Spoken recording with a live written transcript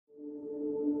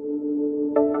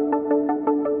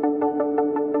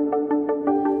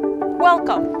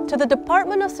Welcome to the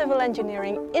Department of Civil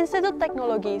Engineering, Institut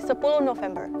Teknologi 10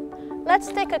 November. Let's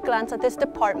take a glance at this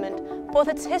department, both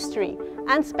its history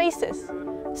and spaces.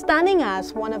 Standing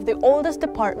as one of the oldest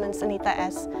departments in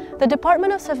ITS, the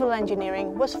Department of Civil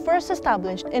Engineering was first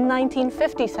established in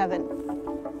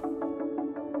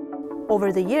 1957.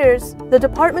 Over the years, the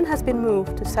department has been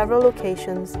moved to several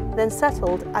locations, then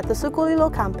settled at the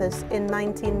Sukolilo campus in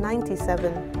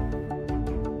 1997.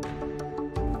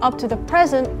 Up to the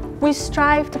present, we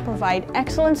strive to provide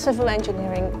excellent civil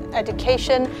engineering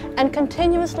education and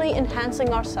continuously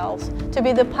enhancing ourselves to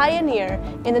be the pioneer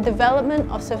in the development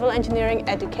of civil engineering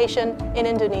education in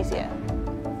Indonesia.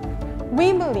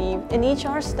 We believe in each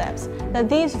of our steps that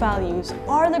these values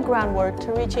are the groundwork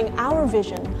to reaching our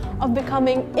vision of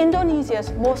becoming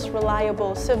Indonesia's most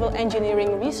reliable civil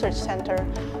engineering research center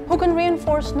who can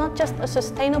reinforce not just a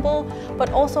sustainable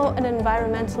but also an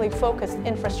environmentally focused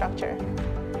infrastructure.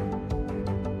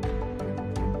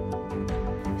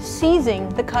 Seizing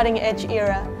the cutting-edge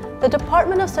era, the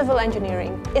Department of Civil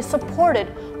Engineering is supported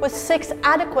with 6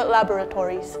 adequate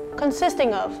laboratories,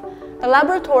 consisting of the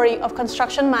Laboratory of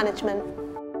Construction Management,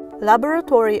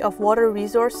 Laboratory of Water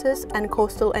Resources and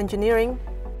Coastal Engineering,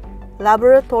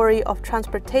 Laboratory of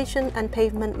Transportation and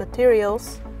Pavement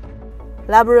Materials,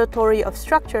 Laboratory of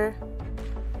Structure,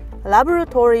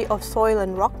 Laboratory of Soil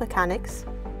and Rock Mechanics,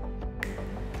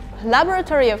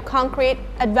 Laboratory of Concrete,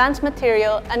 Advanced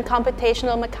Material and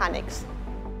Computational Mechanics.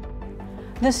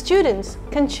 The students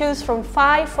can choose from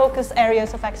 5 focus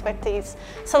areas of expertise,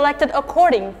 selected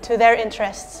according to their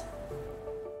interests.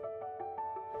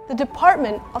 The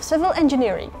Department of Civil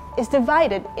Engineering is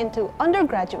divided into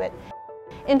undergraduate,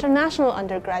 international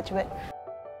undergraduate,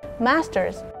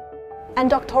 master's, and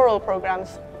doctoral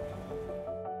programs.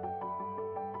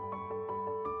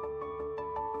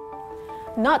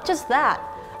 Not just that,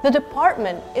 the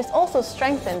department is also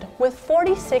strengthened with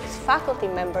 46 faculty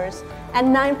members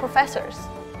and 9 professors.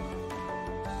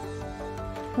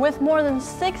 With more than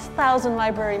 6,000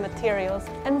 library materials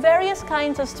and various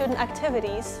kinds of student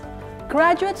activities,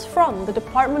 graduates from the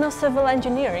Department of Civil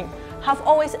Engineering have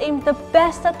always aimed the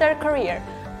best at their career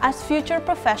as future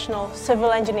professional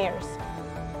civil engineers.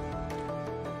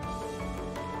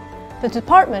 The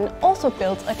department also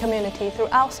builds a community through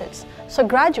ALSITs, so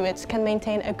graduates can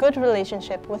maintain a good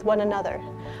relationship with one another.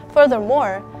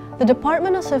 Furthermore, the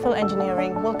Department of Civil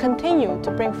Engineering will continue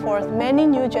to bring forth many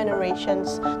new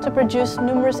generations to produce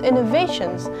numerous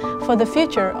innovations for the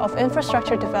future of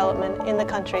infrastructure development in the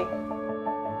country.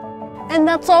 And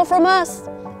that's all from us!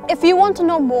 If you want to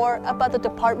know more about the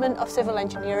Department of Civil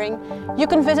Engineering, you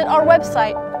can visit our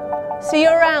website. See you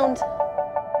around!